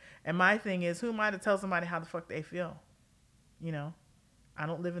 and my thing is, who am I to tell somebody how the fuck they feel? I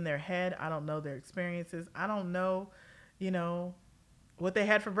don't live in their head. I don't know their experiences. I don't know, what they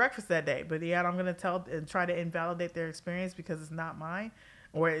had for breakfast that day. But yeah, I'm going to try to invalidate their experience because it's not mine,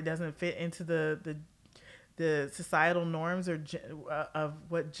 or it doesn't fit into the societal norms or of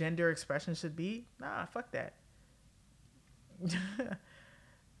what gender expression should be. Nah, fuck that.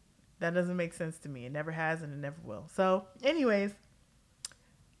 That doesn't make sense to me. It never has, and it never will. So anyways,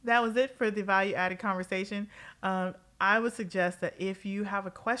 that was it for the value added conversation. I would suggest that if you have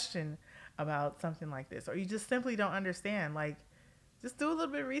a question about something like this, or you just simply don't understand, like, just do a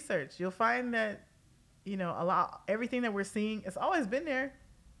little bit of research. You'll find that, everything that we're seeing, it's always been there.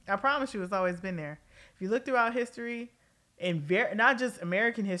 I promise you, it's always been there. If you look throughout history, not just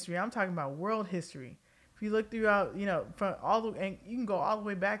American history, I'm talking about world history. If you look throughout, and you can go all the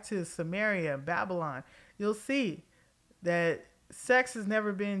way back to Samaria, Babylon, you'll see that sex has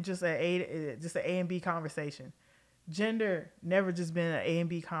never been just an A and B conversation. Gender never just been an A and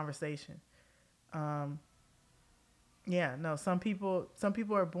B conversation. Some people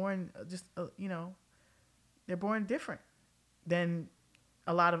are born just they're born different than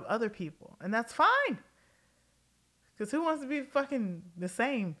a lot of other people, and that's fine. Because who wants to be fucking the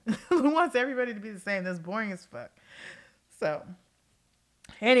same? Who wants everybody to be the same? That's boring as fuck. So,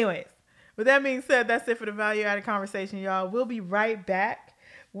 anyways, with that being said, that's it for the value added conversation, y'all. We'll be right back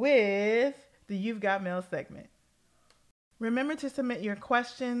with the You've Got Mail segment. Remember to submit your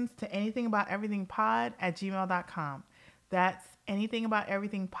questions to anythingabouteverythingpod@gmail.com. That's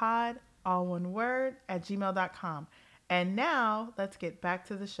anythingabouteverythingpod, all one word, @gmail.com. And now let's get back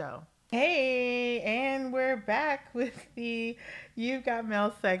to the show. Hey, and we're back with the You've Got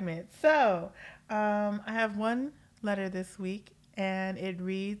Mail segment. So, I have one letter this week, and it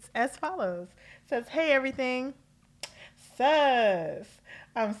reads as follows. It says, "Hey, everything. Sus.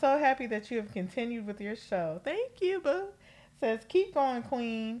 I'm so happy that you have continued with your show. Thank you, boo. Says, keep going,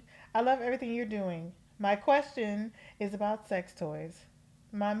 queen. I love everything you're doing. My question is about sex toys.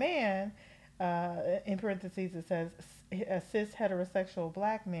 My man, in parentheses, it says a cis heterosexual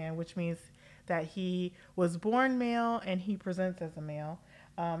black man, which means that he was born male and he presents as a male,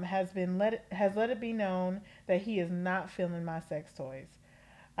 has let it be known that he is not feeling my sex toys.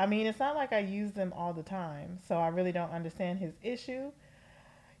 I mean, it's not like I use them all the time, so I really don't understand his issue.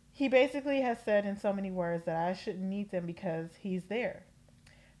 He basically has said in so many words that I shouldn't need them because he's there.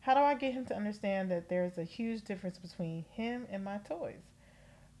 How do I get him to understand that there's a huge difference between him and my toys?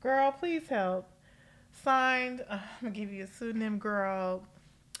 Girl, please help. Signed, I'm going to give you a pseudonym, girl.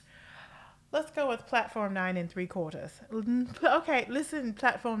 Let's go with Platform 9 3/4. Okay, listen,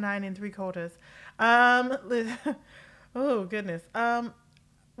 Platform 9 3/4. Oh, goodness.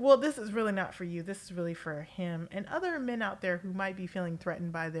 Well, this is really not for you. This is really for him and other men out there who might be feeling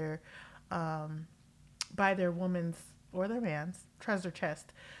threatened by their woman's or their man's treasure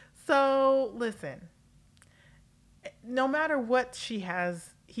chest. So, listen. No matter what he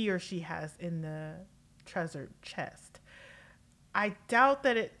or she has in the treasure chest, I doubt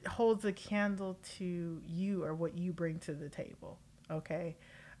that it holds a candle to you or what you bring to the table. Okay.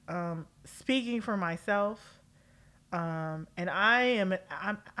 Speaking for myself, and I'm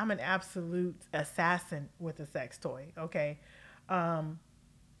an absolute assassin with a sex toy. Okay.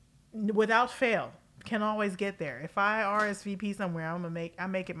 Without fail, can always get there. If I RSVP somewhere, I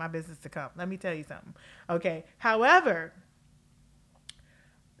make it my business to come. Let me tell you something. Okay. However,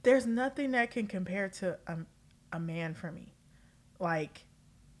 there's nothing that can compare to a man for me. Like,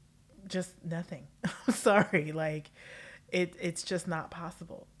 just nothing. I'm sorry. Like, it's just not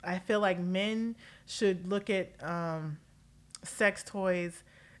possible. I feel like men should look at sex toys,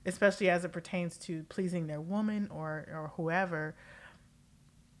 especially as it pertains to pleasing their woman or whoever.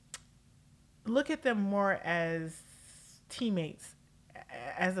 Look at them more as teammates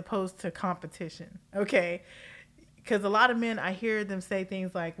as opposed to competition. Okay. Because a lot of men, I hear them say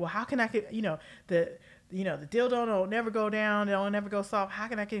things like, well, how can I get, the dildo don't never go down, it'll never go soft. How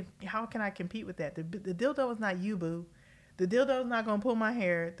can I compete with that? The dildo is not you, boo. The dildo is not gonna pull my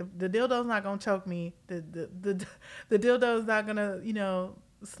hair. The dildo is not gonna choke me. The dildo is not gonna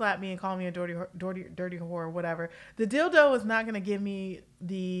slap me and call me a dirty whore or whatever. The dildo is not gonna give me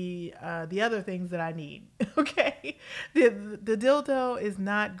the other things that I need. Okay, the dildo is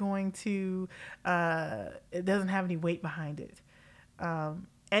not going to. It doesn't have any weight behind it.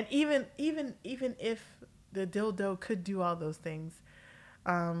 And even if the dildo could do all those things,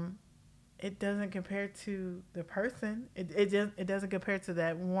 it doesn't compare to the person. It doesn't compare to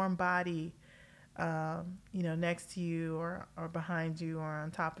that warm body, next to you or behind you or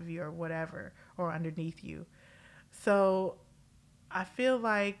on top of you or whatever, or underneath you. So I feel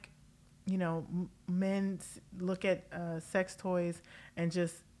like, men look at sex toys and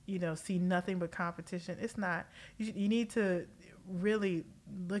just, see nothing but competition. It's not. You need to really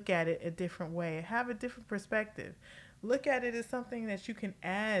look at it a different way. Have a different perspective. Look at it as something that you can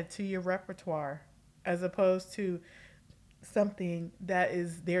add to your repertoire as opposed to something that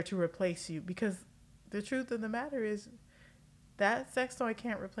is there to replace you. Because the truth of the matter is that sex toy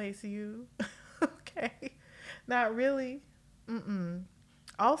can't replace you. Okay. Not really.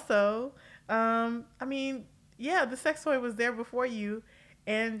 also, I mean, yeah, the sex toy was there before you,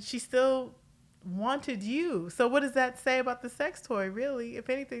 and she still wanted you. So what does that say about the sex toy, really? If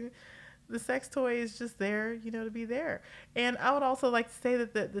anything, the sex toy is just there, to be there. And I would also like to say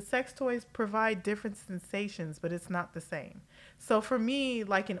that the sex toys provide different sensations, but it's not the same. So for me,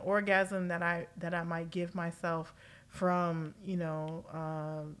 like an orgasm that I might give myself from,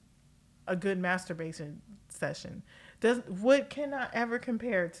 a good masturbation session cannot ever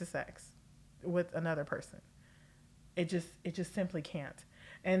compare to sex with another person. It just simply can't.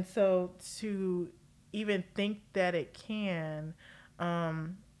 And so to even think that it can,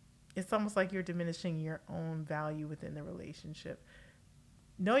 it's almost like you're diminishing your own value within the relationship.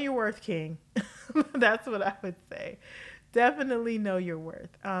 Know your worth, King. That's what I would say. Definitely know your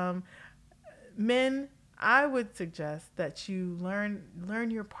worth. Men, I would suggest that you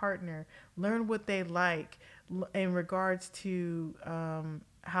learn your partner, learn what they like in regards to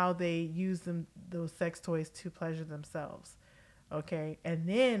how they use those sex toys to pleasure themselves. Okay, and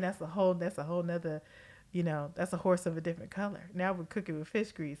then that's a whole nother, that's a horse of a different color. Now we're cooking with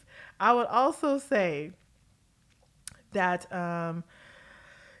fish grease. I would also say that I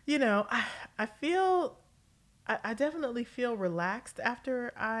feel I definitely feel relaxed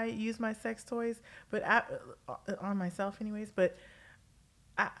after I use my sex toys, but on myself anyways. But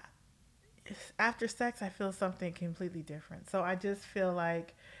after sex, I feel something completely different. So I just feel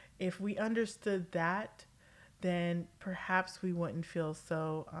like if we understood that, then perhaps we wouldn't feel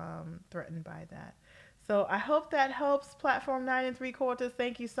so threatened by that. So I hope that helps. Platform 9 3/4.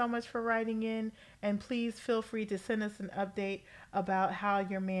 Thank you so much for writing in, and please feel free to send us an update about how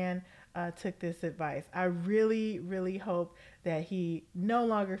your man took this advice. I really, really hope that he no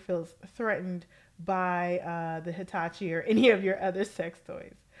longer feels threatened by the Hitachi or any of your other sex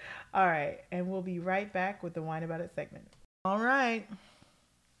toys. All right, and we'll be right back with the Wine About It segment. All right.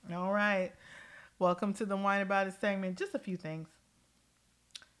 Welcome to the Wine About It segment. Just a few things.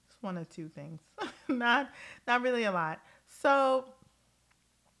 Just one or two things. not really a lot. So,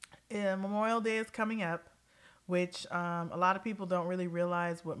 Memorial Day is coming up, which a lot of people don't really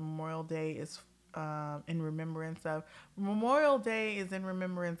realize what Memorial Day is in remembrance of. Memorial Day is in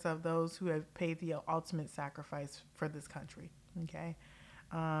remembrance of those who have paid the ultimate sacrifice for this country. Okay?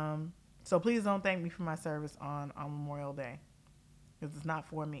 So please don't thank me for my service on Memorial Day, because it's not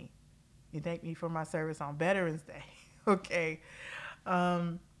for me. You thank me for my service on Veterans Day. Okay.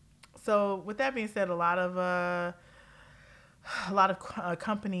 So with that being said, a lot of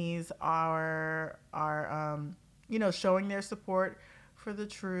companies are showing their support for the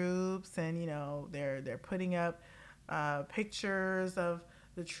troops, and they're putting up pictures of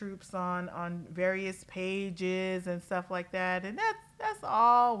the troops on various pages and stuff like that, and that's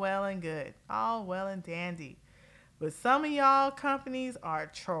all well and good, all well and dandy. But some of y'all companies are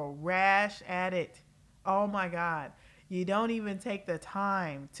trash at it. Oh my God. You don't even take the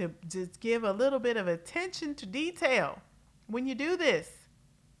time to just give a little bit of attention to detail when you do this.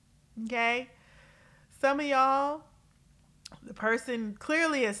 Okay? Some of y'all, the person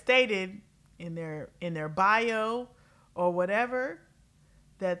clearly has stated in their bio or whatever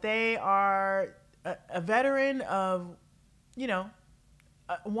that they are a veteran of,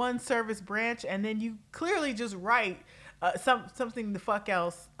 one service branch, and then you clearly just write something the fuck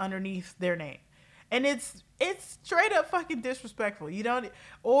else underneath their name. And it's straight up fucking disrespectful. You don't,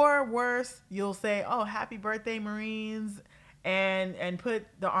 or worse, you'll say, "Oh, happy birthday, Marines," and put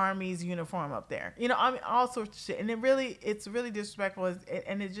the Army's uniform up there. All sorts of shit. And it's really disrespectful,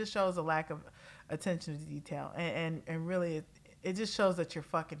 and it just shows a lack of attention to detail. And really, it just shows that you're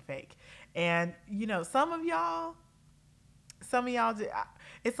fucking fake. And some of y'all,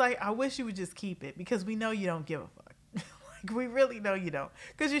 it's like, I wish you would just keep it, because we know you don't give a fuck. Like, we really know you don't,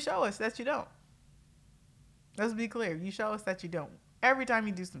 because you show us that you don't. Let's be clear. You show us that you don't every time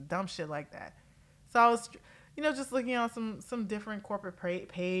you do some dumb shit like that. So I was, just looking on some different corporate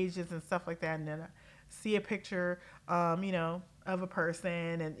pages and stuff like that, and then I see a picture, of a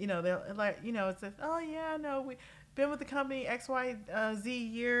person, and they're like, it says, "Oh yeah, no, we've been with the company XYZ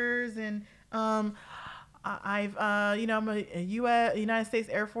years, and I'm a United States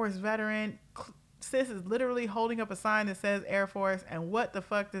Air Force veteran." Sis is literally holding up a sign that says Air Force, and what the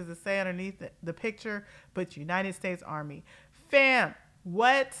fuck does it say underneath the picture but United States Army? Fam,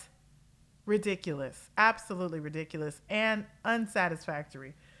 what? Ridiculous. Absolutely ridiculous and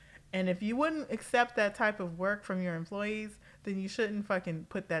unsatisfactory. And if you wouldn't accept that type of work from your employees, then you shouldn't fucking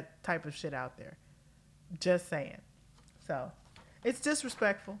put that type of shit out there. Just saying. So, it's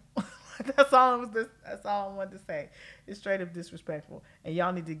disrespectful. That's all I wanted to say. It's straight up disrespectful, and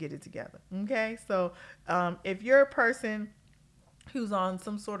y'all need to get it together. Okay? So, if you're a person who's on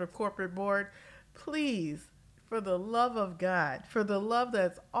some sort of corporate board, please, for the love of God, for the love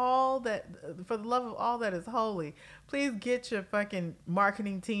of all that is holy, please get your fucking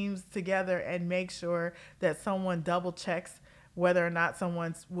marketing teams together and make sure that someone double checks whether or not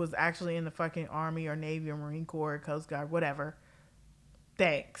someone was actually in the fucking Army or Navy or Marine Corps or Coast Guard, whatever.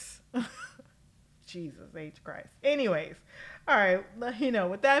 Thanks. Jesus H. Christ. Anyways, all right,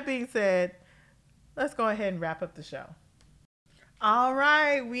 with that being said, let's go ahead and wrap up the show. All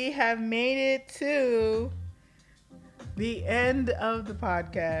right, we have made it to the end of the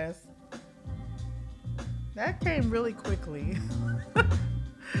podcast. That came really quickly.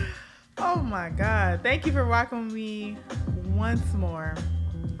 Oh my God. Thank you for rocking with me once more.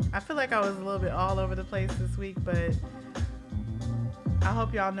 I feel like I was a little bit all over the place this week, but I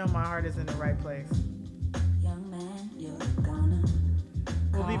hope y'all know my heart is in the right place.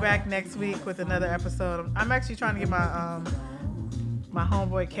 We'll be back next week with another episode. I'm actually trying to get my my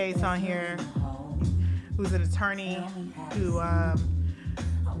homeboy Case on here, who's an attorney who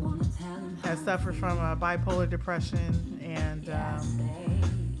has suffered from bipolar depression, and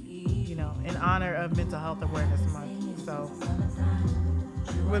in honor of Mental Health Awareness Month. So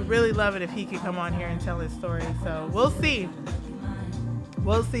would really love it if he could come on here and tell his story. So we'll see.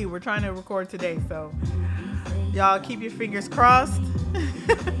 We're trying to record today, so y'all keep your fingers crossed.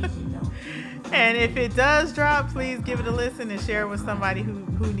 And if it does drop, please give it a listen and share it with somebody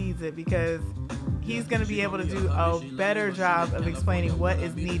who needs it, because he's going to be able to do a better job of explaining what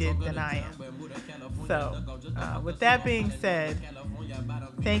is needed than I am. So with that being said,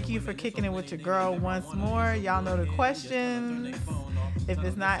 thank you for kicking it with your girl once more. Y'all know the questions. If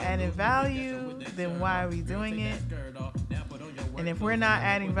it's not adding value, then why are we doing it? And if we're not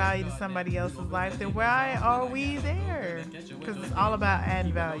adding value to somebody else's life, then why are we there? Because it's all about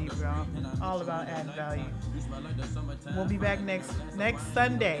adding value, bro. All about adding value. We'll be back next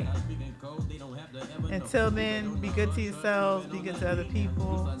Sunday. Until then, be good to yourselves, be good to other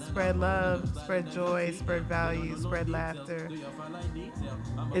people, spread love, spread joy, spread value, spread laughter.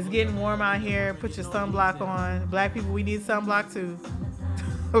 It's getting warm out here. Put your sunblock on. Black people, we need sunblock too.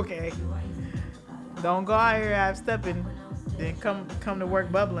 Okay. Don't go out here half stepping, then come to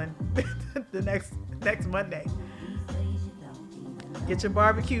work bubbling the next Monday. Get your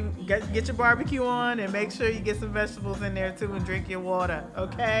barbecue on, and make sure you get some vegetables in there too, and drink your water.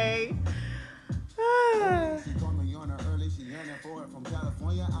 Okay.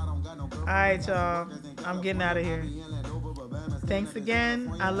 Alright, y'all. I'm getting out of here. Thanks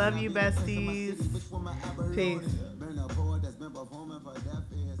again. I love you, besties. Peace.